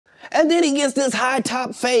And then he gets this high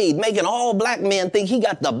top fade, making all black men think he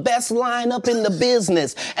got the best lineup in the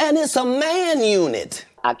business. And it's a man unit.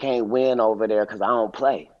 I can't win over there because I don't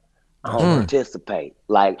play. I don't participate.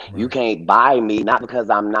 Like, you can't buy me, not because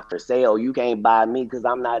I'm not for sale. You can't buy me because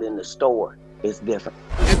I'm not in the store. It's different.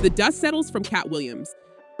 As the dust settles from Katt Williams'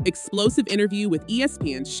 explosive interview with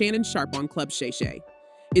ESPN's Shannon Sharpe on Club Shay Shay,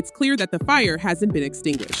 it's clear that the fire hasn't been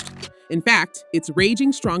extinguished. In fact, it's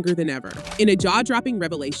raging stronger than ever. In a jaw-dropping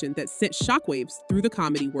revelation that sent shockwaves through the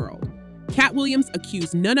comedy world, Katt Williams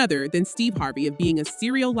accused none other than Steve Harvey of being a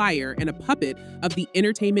serial liar and a puppet of the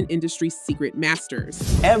entertainment industry's secret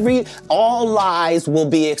masters. All lies will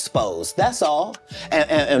be exposed, that's all.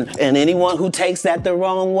 And anyone who takes that the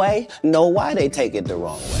wrong way, know why they take it the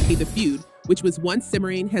wrong way. The feud, which was once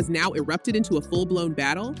simmering, has now erupted into a full-blown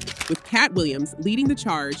battle, with Katt Williams leading the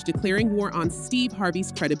charge, declaring war on Steve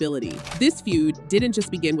Harvey's credibility. This feud didn't just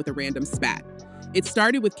begin with a random spat. It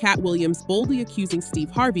started with Katt Williams boldly accusing Steve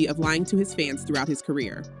Harvey of lying to his fans throughout his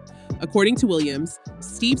career. According to Williams,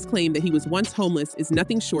 Steve's claim that he was once homeless is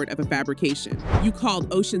nothing short of a fabrication. You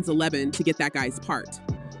called Ocean's 11 to get that guy's part.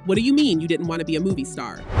 What do you mean you didn't want to be a movie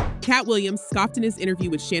star? Katt Williams scoffed in his interview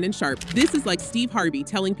with Shannon Sharpe. This is like Steve Harvey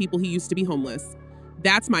telling people he used to be homeless.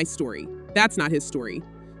 That's my story. That's not his story.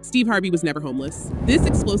 Steve Harvey was never homeless. This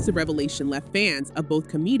explosive revelation left fans of both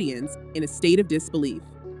comedians in a state of disbelief.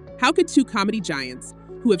 How could two comedy giants,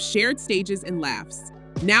 who have shared stages and laughs,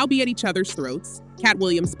 now be at each other's throats? Katt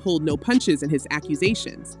Williams pulled no punches in his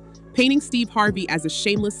accusations, painting Steve Harvey as a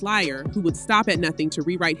shameless liar who would stop at nothing to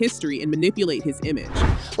rewrite history and manipulate his image.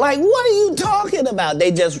 Like, what are you talking about?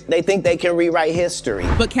 They think they can rewrite history.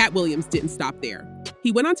 But Katt Williams didn't stop there.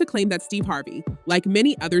 He went on to claim that Steve Harvey, like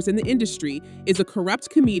many others in the industry, is a corrupt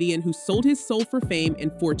comedian who sold his soul for fame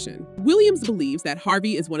and fortune. Williams believes that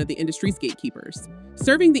Harvey is one of the industry's gatekeepers,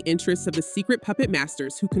 serving the interests of the secret puppet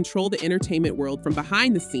masters who control the entertainment world from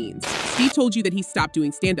behind the scenes. Steve told you that he stopped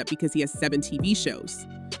doing stand-up because he has 7 TV shows.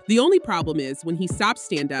 The only problem is, when he stopped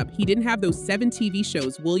stand-up, he didn't have those 7 TV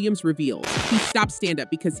shows Williams revealed. He stopped stand-up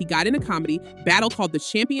because he got in a comedy battle called the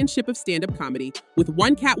Championship of Stand-Up Comedy with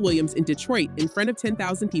one Katt Williams in Detroit in front of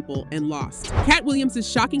 10,000 people and lost. Katt Williams'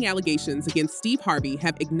 shocking allegations against Steve Harvey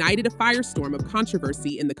have ignited a firestorm of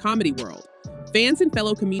controversy in the comedy world. Fans and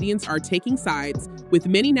fellow comedians are taking sides, with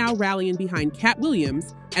many now rallying behind Katt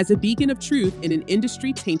Williams as a beacon of truth in an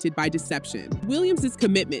industry tainted by deception. Williams'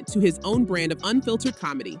 commitment to his own brand of unfiltered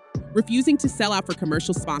comedy, refusing to sell out for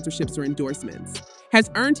commercial sponsorships or endorsements, has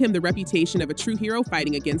earned him the reputation of a true hero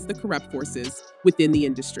fighting against the corrupt forces within the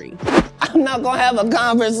industry. I'm not gonna have a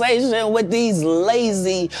conversation with these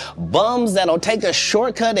lazy bums that'll take a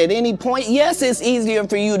shortcut at any point. Yes, it's easier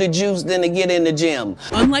for you to juice than to get in the gym.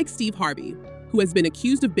 Unlike Steve Harvey, who has been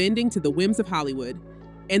accused of bending to the whims of Hollywood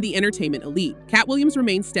and the entertainment elite, Katt Williams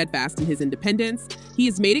remains steadfast in his independence. He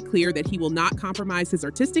has made it clear that he will not compromise his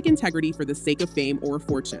artistic integrity for the sake of fame or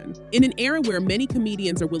fortune. In an era where many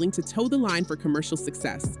comedians are willing to toe the line for commercial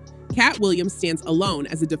success, Katt Williams stands alone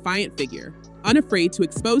as a defiant figure, unafraid to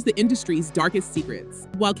expose the industry's darkest secrets.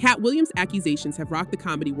 While Katt Williams' accusations have rocked the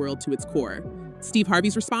comedy world to its core, Steve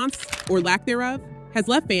Harvey's response, or lack thereof, has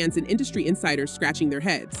left fans and industry insiders scratching their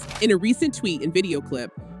heads. In a recent tweet and video clip,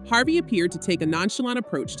 Harvey appeared to take a nonchalant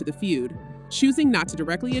approach to the feud, choosing not to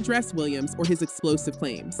directly address Williams or his explosive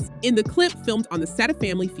claims. In the clip filmed on the set of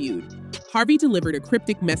Family Feud, Harvey delivered a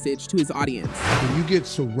cryptic message to his audience. When you get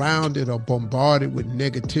surrounded or bombarded with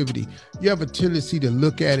negativity, you have a tendency to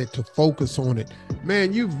look at it, to focus on it.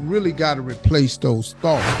 Man, you've really got to replace those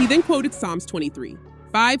thoughts. He then quoted Psalms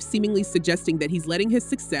 23:5, seemingly suggesting that he's letting his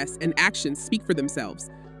success and actions speak for themselves.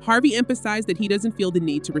 Harvey emphasized that he doesn't feel the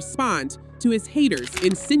need to respond to his haters,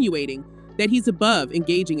 insinuating that he's above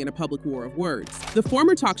engaging in a public war of words. The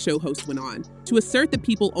former talk show host went on to assert that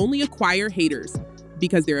people only acquire haters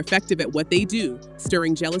because they're effective at what they do,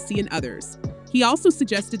 stirring jealousy in others. He also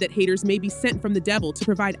suggested that haters may be sent from the devil to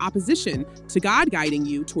provide opposition to God guiding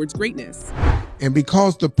you towards greatness. And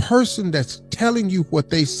because the person that's telling you what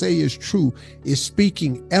they say is true is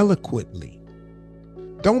speaking eloquently,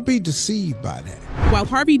 don't be deceived by that. While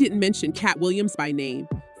Harvey didn't mention Katt Williams by name,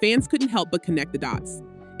 fans couldn't help but connect the dots.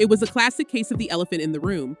 It was a classic case of the elephant in the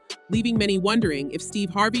room, leaving many wondering if Steve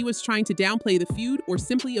Harvey was trying to downplay the feud or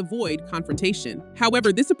simply avoid confrontation.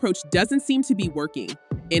 However, this approach doesn't seem to be working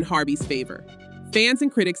in Harvey's favor. Fans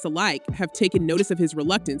and critics alike have taken notice of his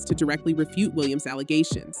reluctance to directly refute Williams'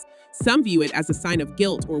 allegations. Some view it as a sign of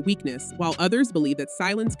guilt or weakness, while others believe that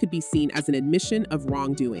silence could be seen as an admission of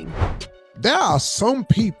wrongdoing. There are some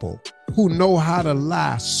people who know how to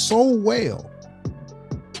lie so well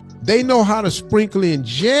They know how to sprinkle in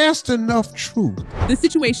just enough truth. The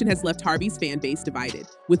situation has left Harvey's fan base divided,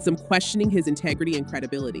 with some questioning his integrity and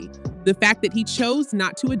credibility. The fact that he chose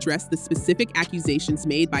not to address the specific accusations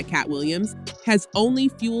made by Katt Williams has only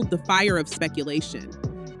fueled the fire of speculation.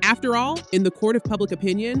 After all, in the court of public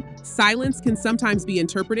opinion, silence can sometimes be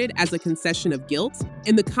interpreted as a concession of guilt,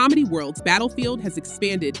 and the comedy world's battlefield has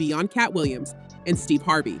expanded beyond Katt Williams and Steve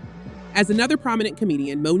Harvey. As another prominent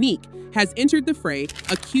comedian, Monique, has entered the fray,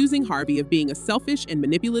 accusing Harvey of being a selfish and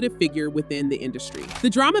manipulative figure within the industry. The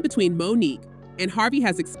drama between Monique and Harvey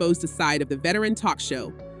has exposed a side of the veteran talk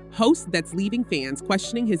show host that's leaving fans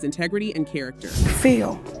questioning his integrity and character.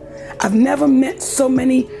 Phil, I've never met so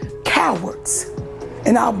many cowards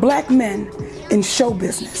and our black men in show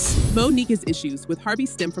business. Monique's issues with Harvey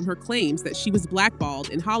stem from her claims that she was blackballed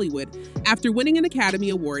in Hollywood after winning an Academy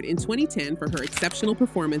Award in 2010 for her exceptional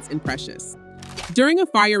performance in Precious. During a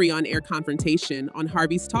fiery on-air confrontation on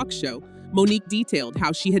Harvey's talk show, Monique detailed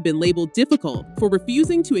how she had been labeled difficult for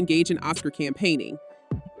refusing to engage in Oscar campaigning,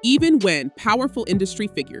 even when powerful industry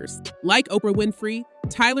figures like Oprah Winfrey,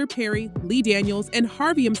 Tyler Perry, Lee Daniels, and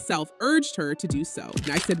Harvey himself urged her to do so.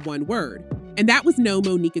 And I said one word, and that was no,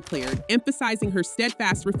 Monique declared, emphasizing her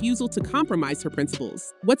steadfast refusal to compromise her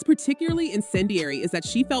principles. What's particularly incendiary is that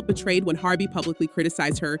she felt betrayed when Harvey publicly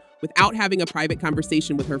criticized her without having a private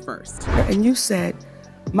conversation with her first. And you said,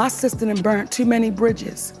 my sister done burnt too many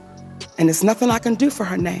bridges, and there's nothing I can do for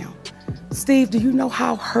her now. Steve, do you know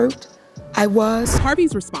how hurt I was?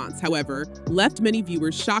 Harvey's response, however, left many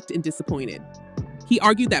viewers shocked and disappointed. He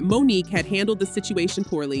argued that Monique had handled the situation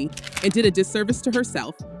poorly and did a disservice to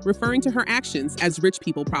herself, referring to her actions as rich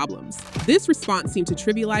people problems. This response seemed to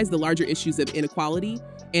trivialize the larger issues of inequality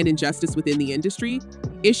and injustice within the industry,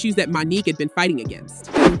 issues that Monique had been fighting against.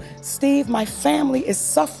 Steve, my family is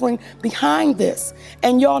suffering behind this,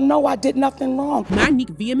 and y'all know I did nothing wrong.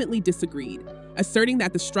 Monique vehemently disagreed, asserting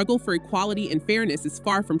that the struggle for equality and fairness is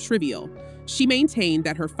far from trivial. She maintained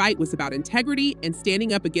that her fight was about integrity and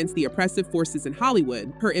standing up against the oppressive forces in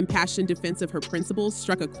Hollywood. Her impassioned defense of her principles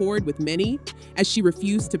struck a chord with many, as she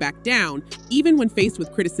refused to back down, even when faced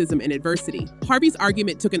with criticism and adversity. Harvey's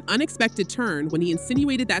argument took an unexpected turn when he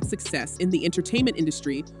insinuated that success in the entertainment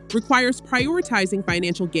industry requires prioritizing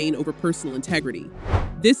financial gain over personal integrity.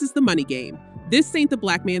 This is the money game. This ain't the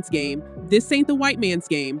black man's game. This ain't the white man's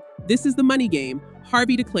game. This is the money game,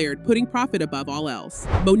 Harvey declared, putting profit above all else.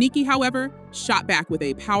 Monique, however, shot back with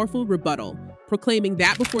a powerful rebuttal, proclaiming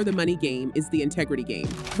that before the money game is the integrity game.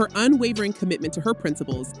 Her unwavering commitment to her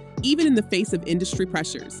principles, even in the face of industry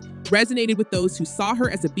pressures, resonated with those who saw her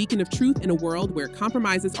as a beacon of truth in a world where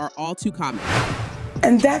compromises are all too common.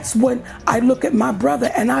 And that's when I look at my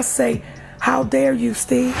brother and I say, how dare you,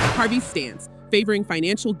 Steve? Harvey's stance, favoring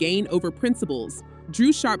financial gain over principles,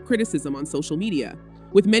 drew sharp criticism on social media,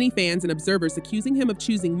 with many fans and observers accusing him of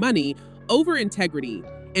choosing money over integrity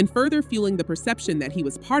and further fueling the perception that he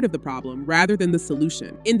was part of the problem rather than the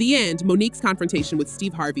solution. In the end, Monique's confrontation with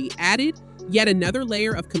Steve Harvey added yet another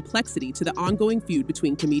layer of complexity to the ongoing feud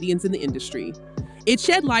between comedians in the industry. It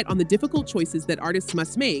shed light on the difficult choices that artists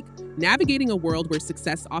must make, navigating a world where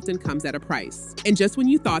success often comes at a price. And just when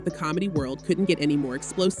you thought the comedy world couldn't get any more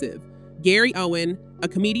explosive, Gary Owen, a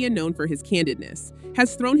comedian known for his candidness,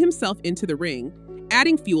 has thrown himself into the ring,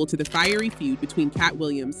 adding fuel to the fiery feud between Katt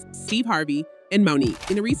Williams, Steve Harvey, and Monique.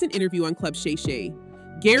 In a recent interview on Club Shay Shay,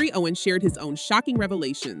 Gary Owen shared his own shocking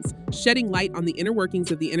revelations, shedding light on the inner workings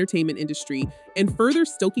of the entertainment industry and further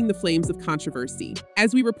stoking the flames of controversy.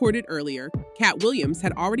 As we reported earlier, Katt Williams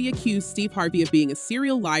had already accused Steve Harvey of being a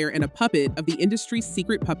serial liar and a puppet of the industry's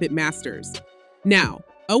secret puppet masters. Now,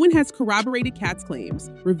 Owen has corroborated Katt's claims,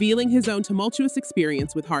 revealing his own tumultuous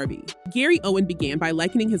experience with Harvey. Gary Owen began by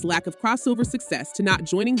likening his lack of crossover success to not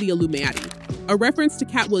joining the Illuminati, a reference to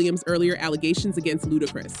Katt Williams' earlier allegations against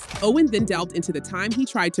Ludacris. Owen then delved into the time he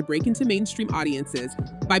tried to break into mainstream audiences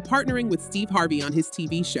by partnering with Steve Harvey on his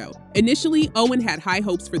TV show. Initially, Owen had high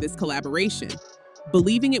hopes for this collaboration,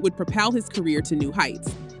 believing it would propel his career to new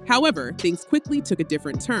heights. However, things quickly took a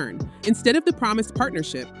different turn. Instead of the promised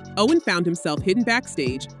partnership, Owen found himself hidden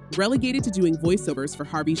backstage, relegated to doing voiceovers for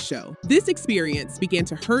Harvey's show. This experience began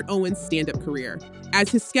to hurt Owen's stand-up career, as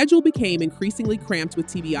his schedule became increasingly cramped with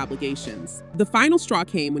TV obligations. The final straw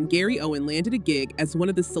came when Gary Owen landed a gig as one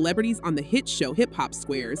of the celebrities on the hit show Hip Hop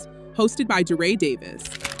Squares, hosted by DeRay Davis.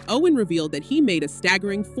 Owen revealed that he made a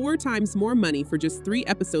staggering 4 times more money for just 3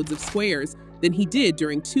 episodes of Squares than he did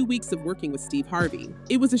during 2 weeks of working with Steve Harvey.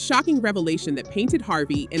 It was a shocking revelation that painted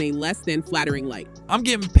Harvey in a less than flattering light. I'm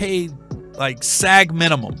getting paid like SAG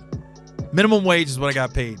minimum. Minimum wage is what I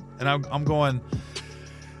got paid. And I'm going,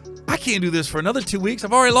 I can't do this for another 2 weeks.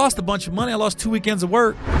 I've already lost a bunch of money. I lost 2 weekends of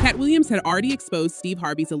work. Katt Williams had already exposed Steve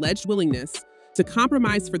Harvey's alleged willingness to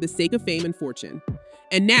compromise for the sake of fame and fortune.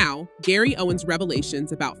 And now, Gary Owen's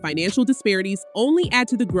revelations about financial disparities only add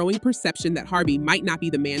to the growing perception that Harvey might not be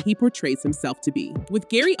the man he portrays himself to be. With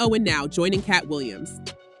Gary Owen now joining Katt Williams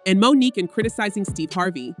and Monique in criticizing Steve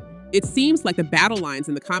Harvey, it seems like the battle lines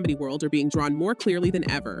in the comedy world are being drawn more clearly than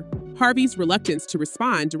ever. Harvey's reluctance to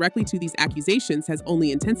respond directly to these accusations has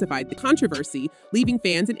only intensified the controversy, leaving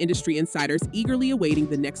fans and industry insiders eagerly awaiting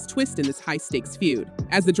the next twist in this high-stakes feud.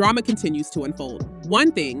 As the drama continues to unfold,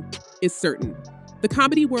 one thing is certain. The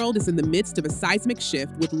comedy world is in the midst of a seismic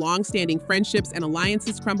shift, with long-standing friendships and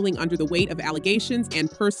alliances crumbling under the weight of allegations and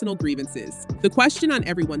personal grievances. The question on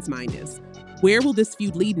everyone's mind is, where will this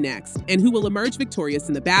feud lead next, and who will emerge victorious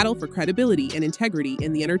in the battle for credibility and integrity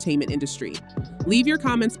in the entertainment industry? Leave your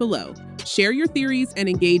comments below, share your theories, and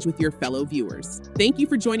engage with your fellow viewers. Thank you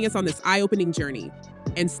for joining us on this eye-opening journey,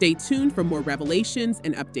 and stay tuned for more revelations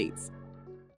and updates.